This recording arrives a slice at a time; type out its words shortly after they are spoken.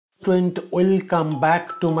Student welcome back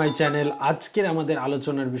to my channel. আজকের আমাদের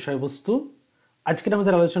আলোচনার বিষয়বস্তু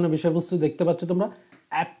দেখতে পাচ্ছ তোমরা,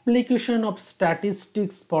 application of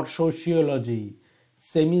statistics for sociology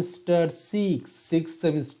semester 6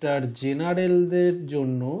 semester জেনারেলদের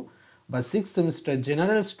জন্য বা 6 সেমিস্টার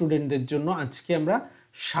জেনারেল স্টুডেন্টদের জন্য আজকে আমরা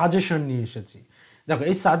সাজেশন নিয়ে এসেছি। দেখো,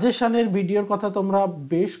 এই সাজেশনের ভিডিওর কথা তোমরা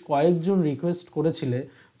বেশ কয়েকজন রিকোয়েস্ট করেছিলে,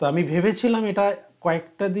 তো আমি ভেবেছিলাম এটা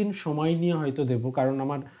কয়েকটা দিন সময় নিয়ে হয়তো দেব, কারণ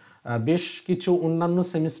আমার বেশ কিছু অন্যান্য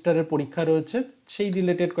সেমিস্টারের পরীক্ষা রয়েছে, সেই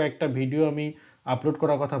রিলেটেড কয়েকটা ভিডিও আমি আপলোড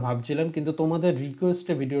করার কথা ভাবছিলাম, কিন্তু তোমাদের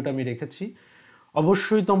রিকোয়েস্টে ভিডিওটা আমি রেখেছি।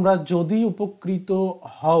 অবশ্যই তোমরা যদি উপকৃত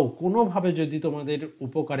হও, কোনোভাবে যদি তোমাদের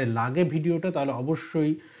উপকারে লাগে ভিডিওটা, তাহলে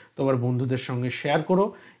অবশ্যই তোমার বন্ধুদের সঙ্গে শেয়ার করো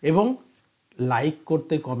এবং লাইক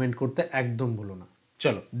করতে, কমেন্ট করতে একদম ভুলো না।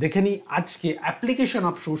 চলো দেখে নিই আজকে application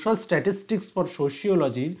of social statistics for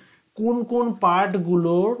সোশিওলজির কোন কোন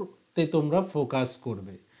পার্টগুলোতে তোমরা ফোকাস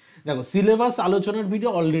করবে। দেখো, সিলেবাস আলোচনার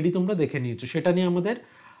ভিডিও অলরেডি তোমরা দেখে নিয়েছো, সেটা নিয়ে আমাদের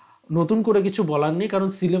নতুন করে কিছু বলার নেই, কারণ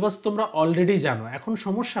সিলেবাস তোমরা অলরেডি জানো। এখন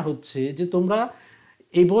সমস্যা হচ্ছে যে তোমরা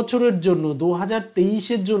এবছরের জন্য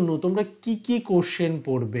 2023-এর জন্য তোমরা কি কি কোশ্চেন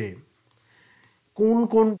পড়বে, কোন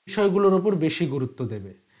কোন বিষয়গুলোর উপর বেশি গুরুত্ব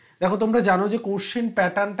দেবে। দেখো, তোমরা জানো যে কোশ্চেন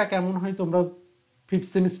প্যাটার্নটা কেমন হয়, তোমরা 5th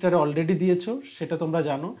সেমিস্টারে অলরেডি দিয়েছো, সেটা তোমরা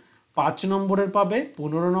জানো। 5 নম্বরের পাবে,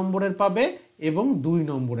 15 নম্বরের পাবে এবং 2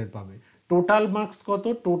 নম্বরের পাবে। টোটাল মার্কস কত?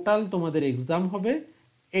 টোটাল তোমাদের এক্সাম হবে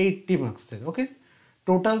 80 মার্কসের। ওকে,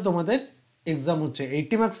 টোটাল তোমাদের এক্সাম হচ্ছে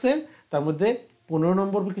 80 মার্কসের। তার মধ্যে 15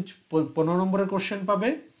 নম্বরের কোশ্চেন পাবে,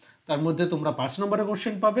 তার মধ্যে তোমরা 5 নম্বরের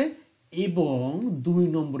কোশ্চেন পাবে এবং 2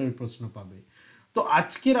 নম্বরের প্রশ্ন পাবে। তো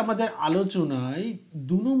আজকের আমাদের আলোচনায়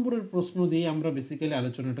 2 নম্বরের প্রশ্ন দিয়ে আমরা বেসিক্যালি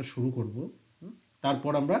আলোচনাটা শুরু করব,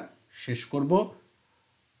 তারপর আমরা শেষ করব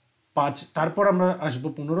 5, তারপর আমরা আসবো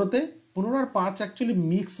 15-তে। 15 আর 5 অ্যাকচুয়ালি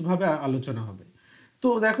মিক্স ভাবে আলোচনা হবে। তো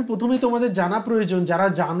দেখো, প্রথমেই তোমাদের জানা প্রয়োজন, যারা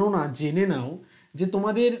জানো না জেনে নাও, যে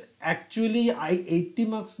তোমাদের অ্যাকচুয়ালি 80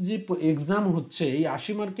 মার্কস যে এক্সাম হচ্ছে, এই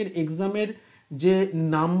 80 মার্কের এক্সামের যে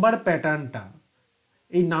নাম্বার প্যাটার্নটা,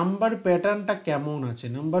 এই নাম্বার প্যাটার্নটা কেমন আছে,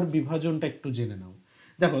 নাম্বার বিভাজনটা একটু জেনে নাও।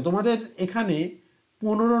 দেখো, তোমাদের এখানে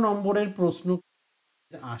 15 নম্বরের প্রশ্ন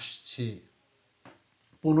আসছে।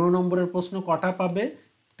 15 নম্বরের প্রশ্ন কটা পাবে?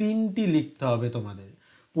 3টি লিখতে হবে তোমাদের।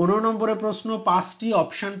 15 নম্বরের প্রশ্ন 5টি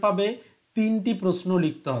অপশন পাবে, 3টি প্রশ্ন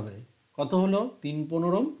লিখতে হবে। কত হলো? 3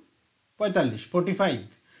 15 45, 45।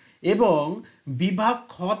 এবং বিভাগ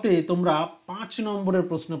খতে তোমরা 5 নম্বরের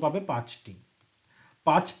প্রশ্ন পাবে 5টি,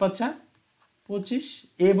 5 5 25।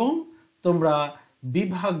 এবং তোমরা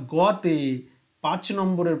বিভাগ গতে 5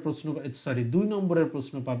 নম্বরের প্রশ্ন, 2 নম্বরের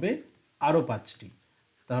প্রশ্ন পাবে আরো 5টি।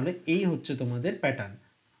 তাহলে এই হচ্ছে তোমাদের প্যাটার্ন।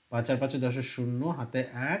 5 আর 5 10 0, হাতে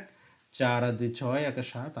 1, 4 আর 2 6, 1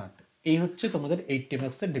 7 8। এই হচ্ছে তোমাদের 80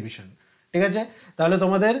 মার্কসের ডিভিশন। ঠিক আছে, তাহলে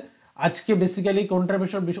তোমাদের আজকে বেসিক্যালি কোনটার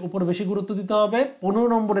উপর বেশি গুরুত্ব দিতে হবে? 15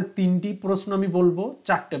 নম্বরের 3টি প্রশ্ন আমি বলবো,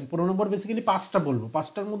 4টে। 15 নম্বর বেসিক্যালি 5টা বলবো,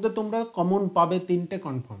 5টার মধ্যে তোমরা কমন পাবে 3টে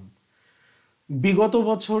কনফার্ম। বিগত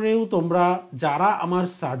বছরেও তোমরা যারা আমার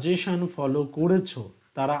সাজেশন ফলো করেছো,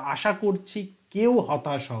 তারা আশা করছি কেউ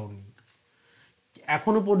হতাশ হওনি।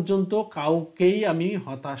 এখনো পর্যন্ত কাউকেই আমি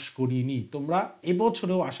হতাশ করিনি। তোমরা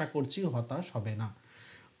এবছরেও আশা করছি হতাশ হবে না।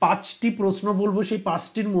 5টি প্রশ্ন বলবো, সেই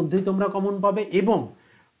 5টির মধ্যেই তোমরা কমন পাবে। এবং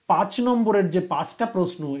 5 নম্বরের যে 5টা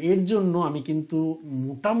প্রশ্ন, এর জন্য আমি কিন্তু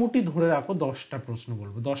মোটামুটি ধরে রাখো 10টা প্রশ্ন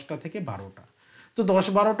বলবো, 10টা থেকে 12টা। তো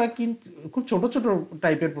 10-12টা কিন্তু খুব ছোট ছোট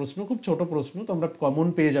টাইপের প্রশ্ন, খুব ছোট প্রশ্ন, তোমরা কমন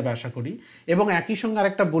পেয়ে যাবে আশা করি। এবং একই সঙ্গে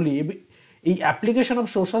আরেকটা বলি, এই অ্যাপ্লিকেশন অফ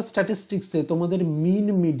সোশ্যাল স্ট্যাটিস্টিক্সে তোমাদের মিন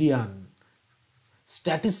মিডিয়ান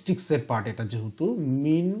স্ট্যাটিস্টিক্সের পার্ট, এটা যেহেতু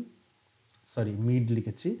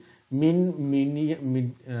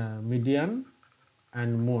মিডিয়ান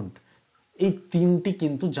অ্যান্ড মোড, এই 3টি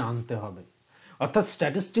কিন্তু জানতে হবে। অর্থাৎ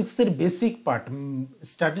স্ট্যাটিস্টিক্সের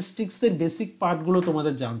বেসিক পার্টগুলো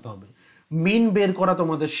তোমাদের জানতে হবে। মিন বের করা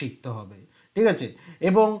তোমাদের শিখতে হবে, ঠিক আছে?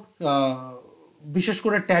 এবং বিশেষ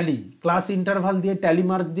করে ট্যালি, ক্লাস ইন্টারভাল দিয়ে, ট্যালি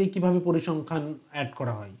মার্ক দিয়ে কিভাবে পরিসংখ্যান অ্যাড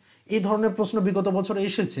করা হয়, এই ধরনের প্রশ্ন বিগত বছর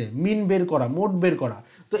এসেছে। মিন বের করা, মোড বের করা,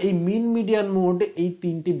 তো এই মিন মিডিয়ান মোড, এই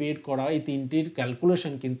 3টি বের করা, এই 3টির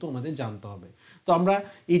ক্যালকুলেশন কিন্তু আমাদের জানতে হবে। তো আমরা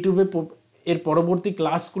ইউটিউবে এর পরবর্তী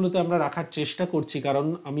ক্লাসগুলোতে আমরা রাখার চেষ্টা করছি, কারণ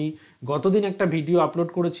আমি গতদিন একটা ভিডিও আপলোড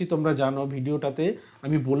করেছি, তোমরা জানো। ভিডিওটাতে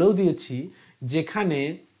আমি বলেও দিয়েছি, যেখানে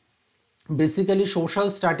বেসিক্যালি সোশ্যাল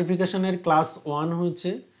স্ট্র্যাটিফিকেশনের ক্লাস 1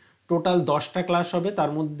 হয়েছে। টোটাল 10টা ক্লাস হবে,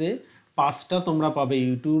 তার মধ্যে 5টা তোমরা পাবে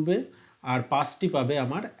ইউটিউবে আর 5টি পাবে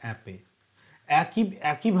আমার অ্যাপে।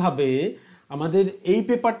 একইভাবে আমাদের এই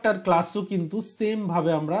পেপারটার ক্লাসও কিন্তু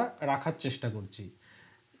সেমভাবে আমরা রাখার চেষ্টা করছি।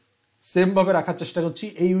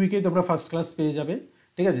 এই উইকে তোমরা ফার্স্ট ক্লাস পেয়ে যাবে,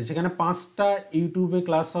 ঠিক আছে, সেখানে 5টা ইউটিউবে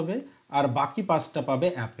ক্লাস হবে আর বাকি 5টা পাবে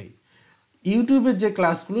অ্যাপে। ইউটিউবের যে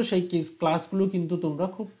ক্লাসগুলো সেই ক্লাসগুলো কিন্তু তোমরা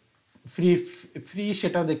খুব ফ্রি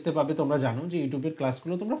সেটা দেখতে পাবে। তোমরা জানো যে ইউটিউবের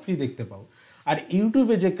ক্লাসগুলো তোমরা ফ্রি দেখতে পাও। আর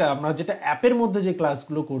ইউটিউবে যে আমরা যেটা অ্যাপের মধ্যে যে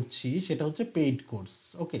ক্লাসগুলো করছি সেটা হচ্ছে পেইড কোর্স।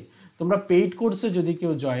 ওকে, তোমরা পেইড কোর্সে যদি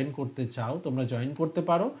কেউ জয়েন করতে চাও তোমরা জয়েন করতে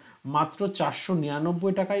পারো মাত্র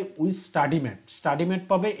 499 টাকায় উইথ স্টাডি ম্যাট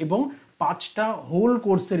পাবে এবং 5টা হোল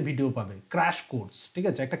কোর্সের ভিডিও পাবে, ক্র্যাশ কোর্স। ঠিক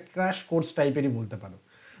আছে, একটা ক্র্যাশ কোর্স টাইপেরই বলতে পারো।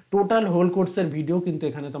 টোটাল হোল কোর্সের ভিডিও কিন্তু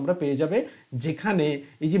এখানে তোমরা পেয়ে যাবে, যেখানে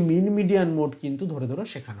এই যে মিন মিডিয়ান মোড কিন্তু ধরে ধরে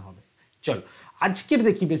শেখানো হবে। চলো আজকের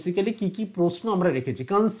দেখি বেসিক্যালি কি কি প্রশ্ন আমরা রেখেছি।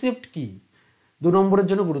 কনসেপ্ট কি, 2 নম্বরের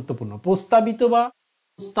জন্য গুরুত্বপূর্ণ। প্রস্তাবিত বা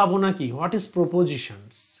প্রস্তাবনা কি, হোয়াট ইজ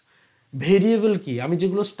প্রপোজিশনস। ভেরিয়েবল কি, আমি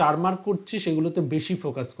যেগুলো স্টার মার্ক করছি সেগুলোতে বেশি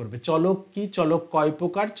ফোকাস করবে। চলক কি, চলক কয়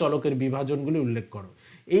প্রকার, চলকের বিভাজনগুলি উল্লেখ করো।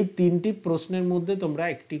 এই 3টি প্রশ্নের মধ্যে তোমরা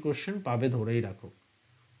একটি কোশ্চেন পাবে, ধরেই রাখো।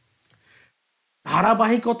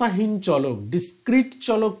 ধারাবাহিকতাহীন চলক, ডিসক্রিট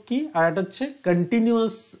চলক কি, আর এটা হচ্ছে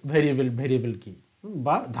কন্টিনিউয়াস ভেরিয়েবল কি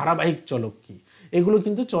বা ধারাবাহিক চলক কি। এগুলো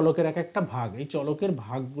কিন্তু চলকের এক একটা ভাগ, এই চলকের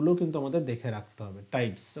ভাগগুলো কিন্তু আমাদের দেখে রাখতে হবে,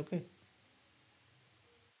 টাইপস। ওকে,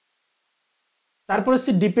 তারপরে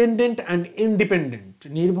হচ্ছে ডিপেন্ডেন্ট অ্যান্ড ইনডিপেন্ডেন্ট,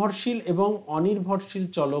 নির্ভরশীল এবং অনির্ভরশীল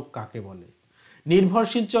চলক কাকে বলে।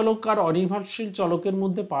 নির্ভরশীল চলক আর অনির্ভরশীল চলকের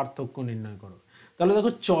মধ্যে পার্থক্য নির্ণয় করো। তাহলে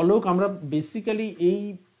দেখো চলক, আমরা বেসিক্যালি এই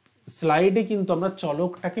স্লাইডে কিন্তু আমরা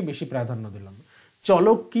চলকটাকে বেশি প্রাধান্য দিলাম।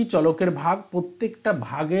 চলক কি, চলকের ভাগ, প্রত্যেকটা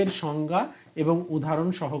ভাগের সংজ্ঞা এবং উদাহরণ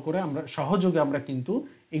সহযোগে আমরা কিন্তু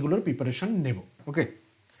এগুলোর প্রিপারেশন নেব। ওকে,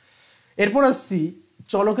 এরপর আসছি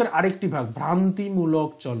চলকের আরেকটি ভাগ, ভ্রান্তিমূলক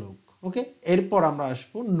চলক। ওকে, এরপর আমরা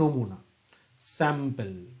আসবো নমুনা,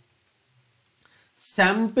 স্যাম্পল।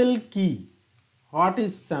 স্যাম্পল কি, what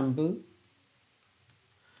is sample,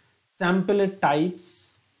 স্যাম্পলের types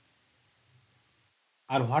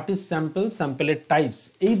R what is sample, স্যাম্পলের types.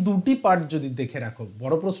 এই দুটি পার্ট যদি দেখে রাখো,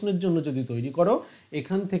 বড় প্রশ্নের জন্য যদি তৈরি করো,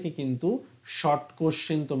 এখান থেকে কিন্তু শর্ট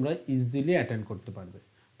কোশ্চেন তোমরা ইজিলি অ্যাটেন্ড করতে পারবে।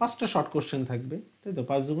 5টা শর্ট কোশ্চেন থাকবে, তাই তো,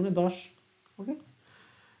 5 দুগুণে 10। ওকে,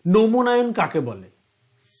 নমুনায়ন কাকে বলে,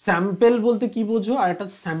 স্যাম্পল বলতে কি বোঝো, আর এটা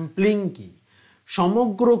স্যাম্পলিং কি,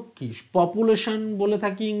 সমগ্র কি, পপুলেশন বলে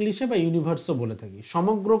থাকি ইংলিশে বা ইউনিভার্সও বলে থাকি।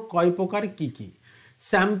 সমগ্র কয় প্রকার, কি কি,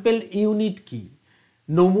 স্যাম্পল ইউনিট কি,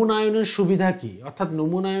 নমুনায়নের সুবিধা কি, অর্থাৎ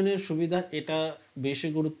নমুনায়নের সুবিধা এটা বেশি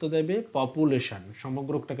গুরুত্ব দেবে পপুলেশন,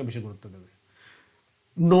 সমগ্রটাকে বেশি গুরুত্ব দেবে।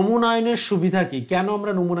 নমুনায়নের সুবিধা কি, কেন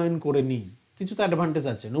আমরা নমুনায়ন করে নিই, কিছু তো অ্যাডভান্টেজ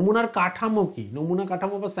আছে। নমুনার কাঠামো কি, নমুনা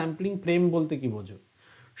কাঠামো বা স্যাম্পলিং ফ্রেম বলতে কি বোঝো।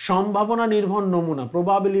 সম্ভাবনা নির্ভর নমুনা,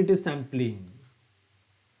 প্রবাবিলিটি স্যাম্পলিং।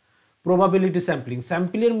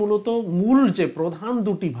 স্যাম্পলের মূল যে প্রধান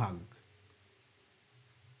দুটি ভাগ,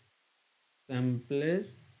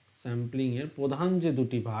 স্যাম্পলিং এর প্রধান যে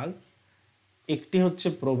দুটি ভাগ, একটি হচ্ছে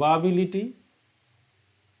প্রবাবিলিটি,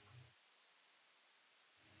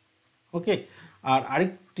 ওকে, আর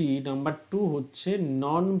আরেকটি নাম্বার 2 হচ্ছে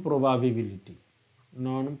নন প্রবাবিলিটি।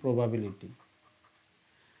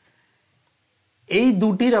 এই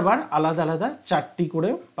দুটির আবার আলাদা আলাদা 4টি করে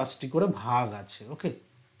 5টি করে ভাগ আছে। ওকে,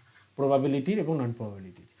 প্রবাবিলিটির এবং নন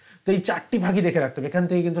প্রবাবিলিটির। তো এই 4টি ভাগই দেখে রাখতে হবে, এখান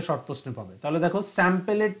থেকে কিন্তু শর্ট প্রশ্ন পাবে। তাহলে দেখো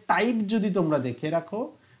স্যাম্পলের টাইপ যদি তোমরা দেখে রাখো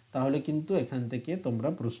তাহলে কিন্তু এখান থেকে তোমরা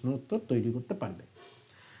প্রশ্ন উত্তর তৈরি করতে পারবে।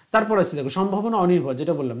 তারপর আছে দেখো সম্ভাবনা অনির্ভর,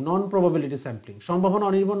 যেটা বললাম নন প্রবাবিলিটি স্যাম্পলিং। সম্ভাবনা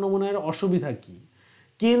অনির্ভর নমুনার অসুবিধা কি,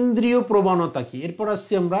 কেন্দ্রীয় প্রবণতা কি। এরপর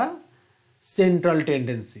আসছি আমরা সেন্ট্রাল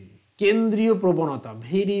টেন্ডেন্সি, কেন্দ্রীয় প্রবণতা,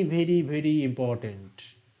 ভেরি ভেরি ভেরি ইম্পর্টেন্ট।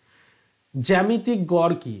 জ্যামিতিক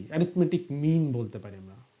গড় কি, অ্যারিথমেটিক মিন বলতে পারি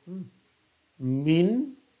আমরা। মিন,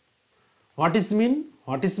 what is mean,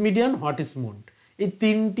 what is median, what is mode. এই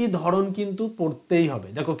 3টি ধরন কিন্তু পড়তেই হবে।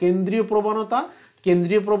 দেখো কেন্দ্রীয়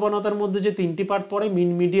প্রবণতার মধ্যে যে 3টি পার্ট পড়ে,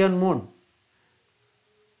 মিন, মিডিয়ান, মোড।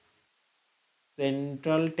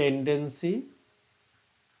 সেন্ট্রাল টেন্ডেন্সি,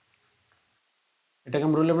 এটাকে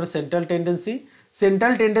আমরা বলি সেন্ট্রাল টেন্ডেন্সি।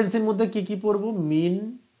 সেন্ট্রাল টেন্ডেন্সির মধ্যে কি কি পড়বো, মিন,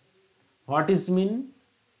 what is mean,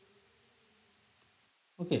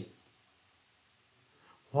 okay,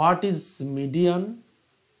 what is median,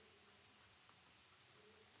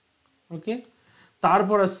 ওকে,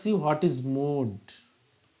 তারপর আসছি হোয়াট ইজ মোড।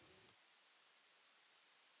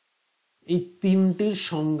 এই 3টির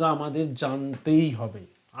সংজ্ঞা আমাদের জানতেই হবে,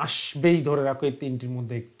 আসবেই, ধরে রাখো এই 3টির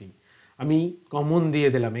মধ্যে একটি আমি কমন দিয়ে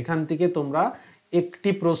দিলাম। এখান থেকে তোমরা একটি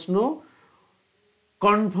প্রশ্ন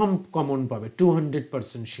কনফার্ম কমন পাবে,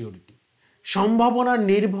 200% শিওরিটি। সম্ভাবনা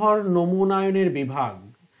নির্ভর নমুনায়নের বিভাগ,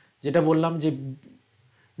 যেটা বললাম যে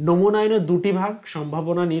নমুনায়নের 2টি ভাগ,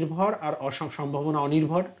 সম্ভাবনা নির্ভর আর সম্ভাবনা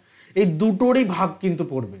অনির্ভর। এই দুটোরই ভাগ কিন্তু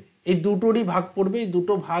পড়বে, এই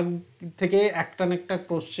দুটো ভাগ থেকে একটা না একটা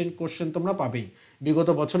কোশ্চেন তোমরা পাবেই। বিগত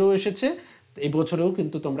বছরেও এসেছে, এই বছরেও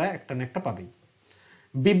কিন্তু তোমরা একটা না একটা পাবেই।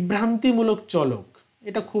 বিভ্রান্তিমূলক চলক,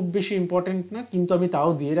 এটা খুব বেশি ইম্পর্টেন্ট না, কিন্তু আমি তাও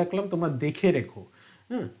দিয়ে রাখলাম, তোমরা দেখে রেখো।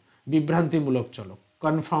 হ্যাঁ, বিভ্রান্তিমূলক চলক,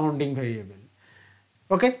 কনফাউন্ডিং ভেরিয়েবল।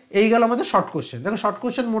 ওকে, এই গেল আমাদের শর্ট কোশ্চেন। দেখো শর্ট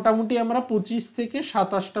কোশ্চেন মোটামুটি আমরা 25 থেকে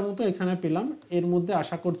 27টা মতো এখানে পেলাম, এর মধ্যে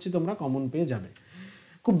আশা করছি তোমরা কমন পেয়ে যাবে।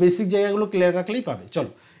 খুব বেসিক জায়গাগুলো ক্লিয়ার রাখলেই পাবে।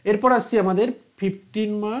 চলো এরপর আসছি আমাদের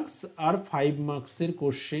 15 মার্কস আর 5 মার্কসের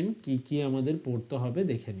কোশ্চেন কি কি আমাদের পড়তে হবে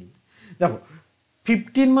দেখে নিই। দেখো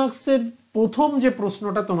 15 মার্কসের প্রথম যে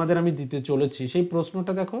প্রশ্নটা তোমাদের আমি দিতে চলেছি, সেই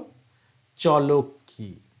প্রশ্নটা দেখো, চলক কি,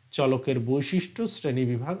 চলকের বৈশিষ্ট্য শ্রেণী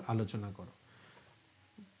বিভাগ আলোচনা করো।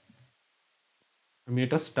 আমি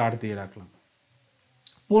এটা স্টার দিয়ে রাখলাম।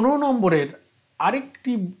 15 নম্বরের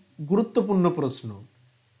আরেকটি গুরুত্বপূর্ণ প্রশ্ন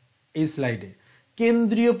এই স্লাইডে,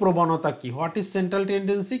 কেন্দ্রীয় প্রবণতা কি, হোয়াট ইজ সেন্ট্রাল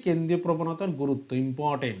টেন্ডেন্সি, কেন্দ্রীয় প্রবণতার গুরুত্ব,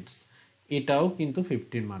 ইম্পর্টেন্স, এটাও কিন্তু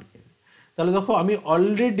 15 মার্কের। তাহলে দেখো আমি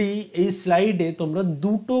অলরেডি এই স্লাইডে তোমরা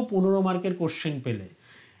দুটো 15 মার্কের কোশ্চেন পেলে,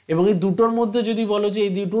 এবং এই দুটোর মধ্যে যদি বলো যে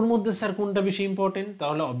এই দুটোর মধ্যে স্যার কোনটা বেশি ইম্পর্টেন্ট,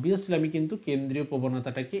 তাহলে অবভিয়াসলি আমি কিন্তু কেন্দ্রীয়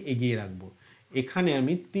প্রবণতাটাকে এগিয়ে রাখবো। এখানে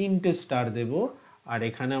আমি 3টে স্টার দেব, আর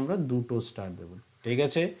এখানে আমরা 2টো স্টার দেব। ঠিক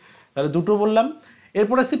আছে, তাহলে 2টো বললাম।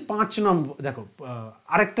 এরপর আসি 5 নম্বর। দেখো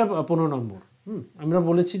আরেকটা 15 নম্বর, আমরা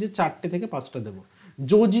বলেছি যে 4টে থেকে 5টা দেব।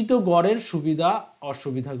 যোজিত গড়ের সুবিধা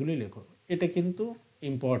অসুবিধাগুলি লেখো, এটা কিন্তু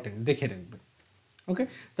ইম্পর্টেন্ট, দেখে রাখবে। ওকে,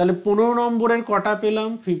 তাহলে 15 নম্বরের কটা পেলাম,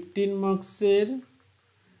 15 মার্কসের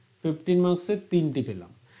 3টি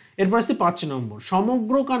পেলাম। এরপর আসি 5 নম্বর,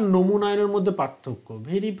 সমগ্রক আর নমুনায়নের মধ্যে পার্থক্য,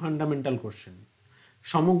 ভেরি ফান্ডামেন্টাল কোশ্চেন।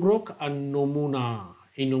 সমগ্রক আর নমুনা,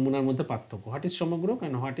 এই নমুনার মধ্যে পার্থক্য, what is সমগ্রক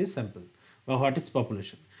and what is sample বা হোয়াট ইজ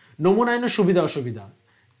পপুলেশন। নমুনায়নের সুবিধা অসুবিধা,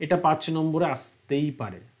 এটা 5 নম্বরে আসতেই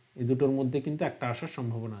পারে, এই দুটোর মধ্যে কিন্তু একটা আসার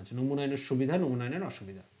সম্ভাবনা আছে। নমুনায়নের সুবিধা, নমুনায়নের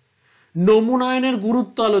অসুবিধা। নমুনায়নের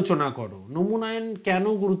গুরুত্ব আলোচনা করো, নমুনায়ন কেন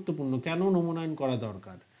গুরুত্বপূর্ণ, কেন নমুনায়ন করা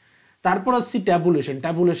দরকার। তারপর আসছি tabulation,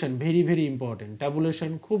 tabulation very very important,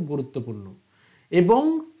 tabulation খুব গুরুত্বপূর্ণ, এবং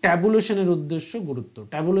ট্যাবুলেশনের উদ্দেশ্য গুরুত্ব,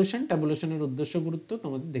 ট্যাবুলেশনের উদ্দেশ্য গুরুত্ব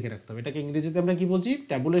তোমাদের দেখে রাখতে হবে। এটাকে ইংরেজিতে আমরা কি বলছি,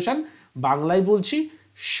 ট্যাবুলেশন, বাংলায় বলছি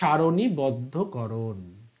সারণীবদ্ধকরণ।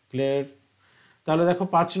 ক্লিয়ার? তাহলে দেখো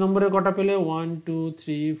 5 নম্বরের কটা পেলে, 1 2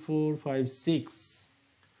 3 4 5 6,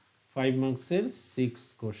 5 মার্কসের 6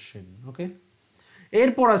 কোশ্চেন। ওকে,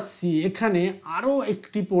 এরপর আসছি এখানে আরো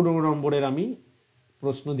একটি 15 নম্বরের আমি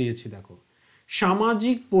প্রশ্ন দিয়েছি। দেখো,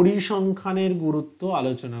 সামাজিক পরিসংখ্যানের গুরুত্ব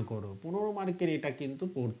আলোচনা করো। 15 মার্কের এটা কিন্তু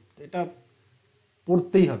এটা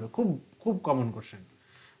পড়তেই হবে, খুব খুব কমন কোশ্চেন।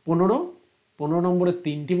 15 নম্বরে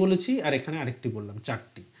 3টি বলেছি, আর এখানে আরেকটি বললাম,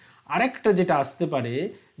 4টি। আরেকটা যেটা আসতে পারে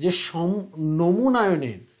যে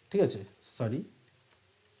নমুনায়নের, ঠিক আছে,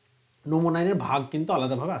 নমুনায়নের ভাগ কিন্তু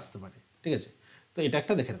আলাদাভাবে আসতে পারে। ঠিক আছে, তো এটা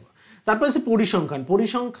একটা দেখে নেবো। তারপর আছে পরিসংখ্যান,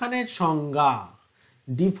 পরিসংখ্যানের সংজ্ঞা,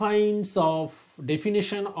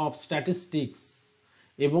 ডেফিনেশন অফ স্ট্যাটিস্টিক্স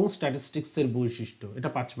এবং স্ট্যাটিস্টিক্সের বৈশিষ্ট্য, এটা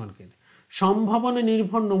 5 মার্কের। সম্ভাবনা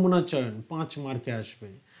নির্ভর নমুনা চয়ন 5 মার্কে আসবে।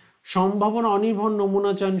 সম্ভাবনা অনির্ভর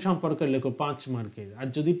নমুনা চয়ন সম্পর্কে লেখো, 5 মার্কের। আর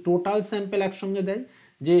যদি টোটাল স্যাম্পল একসঙ্গে দেয়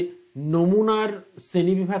যে নমুনার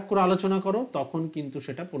শ্রেণীবিভাগ করে আলোচনা করো, তখন কিন্তু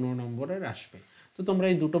সেটা 15 নম্বরের আসবে। তো তোমরা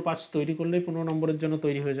এই দুটো 5 তৈরি করলেই 15 নম্বরের জন্য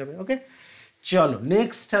তৈরি হয়ে যাবে। ওকে, চলো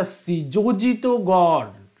নেক্সট আসছি যোজিত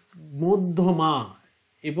গড়, মধ্যমা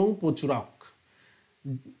এবং প্রচুরক,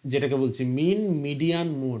 যেটাকে বলছি মিন, মিডিয়ান,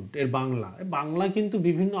 মোড। এর বাংলা কিন্তু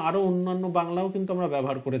বিভিন্ন আরো অন্যান্য বাংলাও কিন্তু আমরা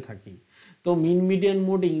ব্যবহার করে থাকি। তো মিন, মিডিয়ান,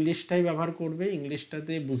 মোড ইংলিশটাই ব্যবহার করবে,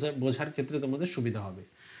 ইংলিশটাতে বোঝার ক্ষেত্রে তোমাদের সুবিধা হবে।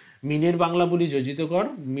 মিনের বাংলা বলি যোজিত গড়,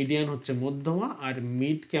 মিডিয়ান হচ্ছে মধ্যমা, আর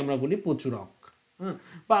মিডকে আমরা বলি প্রচুরক। হ্যাঁ,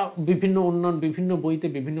 বা বিভিন্ন বইতে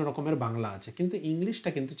বিভিন্ন রকমের বাংলা আছে, কিন্তু ইংলিশটা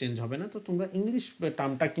কিন্তু চেঞ্জ হবে না। তো তোমরা ইংলিশ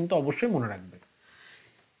টার্মটা কিন্তু অবশ্যই মনে রাখবে।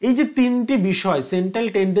 এই যে 3টি বিষয়, সেন্ট্রাল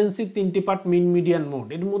টেন্ডেন্সি 3টি পার্ট, মিন, মিডিয়ান, মোড,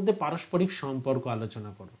 এর মধ্যে পারস্পরিক সম্পর্ক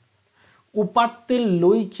আলোচনা করো। উপাত্তের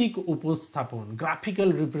লৈখিক উপস্থাপন, গ্রাফিক্যাল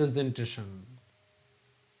রিপ্রেজেন্টেশন,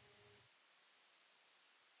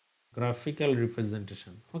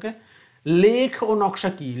 ওকে। লেখ ও নকশা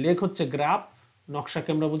কি, লেখ হচ্ছে গ্রাফ, নকশাকে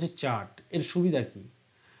আমরা বলছি চার্ট। এর সুবিধা কি,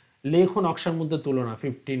 লেখ ও নকশার মধ্যে তুলনা,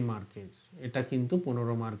 15 মার্কের, এটা কিন্তু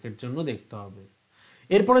 15 মার্কের জন্য দেখতে হবে।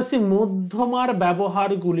 এরপরে সে মধ্যমার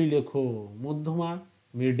ব্যবহারগুলি লেখো, মধ্যমা,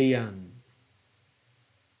 মিডিয়ান।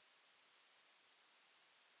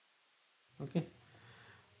 ওকে,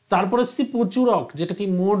 তারপরে সে প্রচুরক, যেটা কি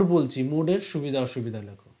মোড বলছি, মোডের সুবিধা অসুবিধা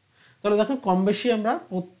লেখো। তাহলে দেখো কম বেশি আমরা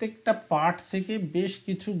প্রত্যেকটা পার্ট থেকে বেশ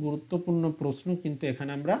কিছু গুরুত্বপূর্ণ প্রশ্ন কিন্তু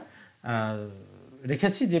এখানে আমরা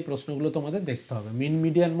রেখেছি, যে প্রশ্নগুলো তোমাদের দেখতে হবে। মিন,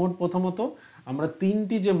 মিডিয়ান, মোড, প্রথমত আমরা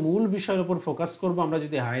 3টি যে মূল বিষয়ের উপর ফোকাস করব, আমরা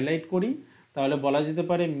যদি হাইলাইট করি তাহলে বলা যেতে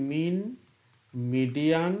পারে মিন,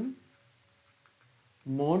 মিডিয়ান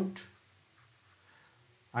মোড,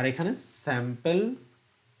 আর এখানে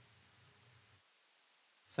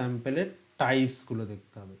স্যাম্পেলের টাইপস গুলো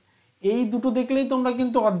দেখতে হবে। এই দুটো দেখলেই তোমরা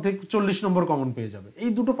কিন্তু অর্ধেক 40 নম্বর কমন পেয়ে যাবে। এই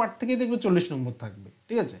দুটো পার্ট থেকেই দেখবে 40 নম্বর থাকবে,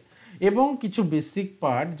 ঠিক আছে। এবং কিছু বেসিক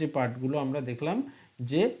পার্ট, যে পার্টগুলো আমরা দেখলাম,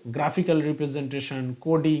 যে গ্রাফিক্যাল রিপ্রেজেন্টেশন,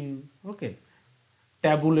 কোডিং, ওকে,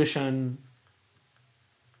 ট্যাবুলেশন,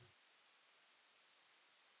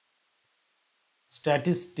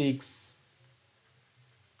 স্ট্যাটিস্টিক্স,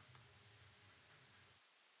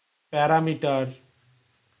 প্যারামিটার,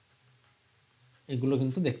 এগুলো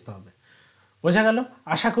কিন্তু দেখতে হবে। বোঝা গেল?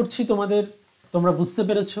 আশা করছি তোমরা বুঝতে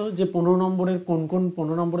পেরেছো যে 15 নম্বরের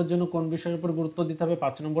 15 নম্বরের জন্য কোন বিষয়ের উপর গুরুত্ব দিতে হবে,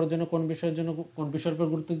 5 নম্বরের জন্য কোন বিষয়ের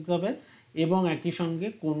উপর গুরুত্ব দিতে হবে, এবং একই সঙ্গে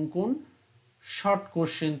কোন কোন শর্ট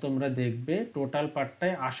কোশ্চেন তোমরা দেখবে টোটাল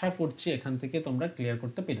পার্টটায়। আশা করছি এখান থেকে তোমরা ক্লিয়ার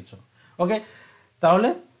করতে পেরেছো। ওকে, তাহলে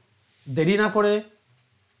দেরি না করে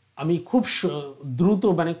আমি খুব দ্রুত,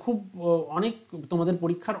 মানে খুব অনেক, তোমাদের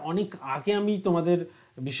পরীক্ষার অনেক আগে আমি তোমাদের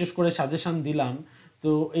বিশেষ করে সাজেশন দিলাম।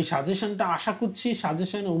 তো এই সাজেশনটা আশা করছি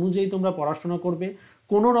সাজেশন অনুযায়ী তোমরা পড়াশোনা করবে।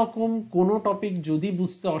 কোনো রকম কোনো টপিক যদি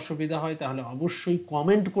বুঝতে অসুবিধা হয় তাহলে অবশ্যই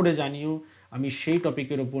কমেন্ট করে জানিও, আমি সেই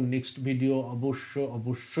টপিকের ওপর নেক্সট ভিডিও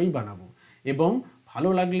অবশ্যই বানাবো। এবং ভালো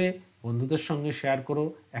লাগলে বন্ধুদের সঙ্গে শেয়ার করো,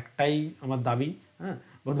 একটাই আমার দাবি, হ্যাঁ,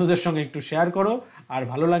 বন্ধুদের সঙ্গে একটু শেয়ার করো, আর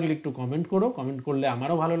ভালো লাগলে একটু কমেন্ট করো। কমেন্ট করলে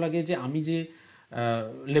আমারও ভালো লাগে যে আমি যে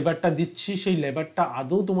লেবারটা দিচ্ছি সেই লেবারটা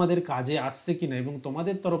আদৌ তোমাদের কাজে আসছে কিনা, এবং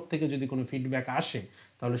তোমাদের তরফ থেকে যদি কোনো ফিডব্যাক আসে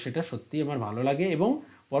তাহলে সেটা সত্যিই আমার ভালো লাগে, এবং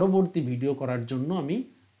পরবর্তী ভিডিও করার জন্য আমি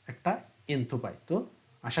একটা এন্থো পাই। তো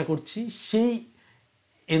আশা করছি সেই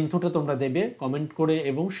এন্থোটা তোমরা দেবে কমেন্ট করে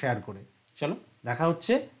এবং শেয়ার করে। চলো, দেখা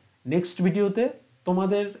হচ্ছে নেক্সট ভিডিওতে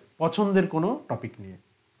তোমাদের পছন্দের কোনো টপিক নিয়ে।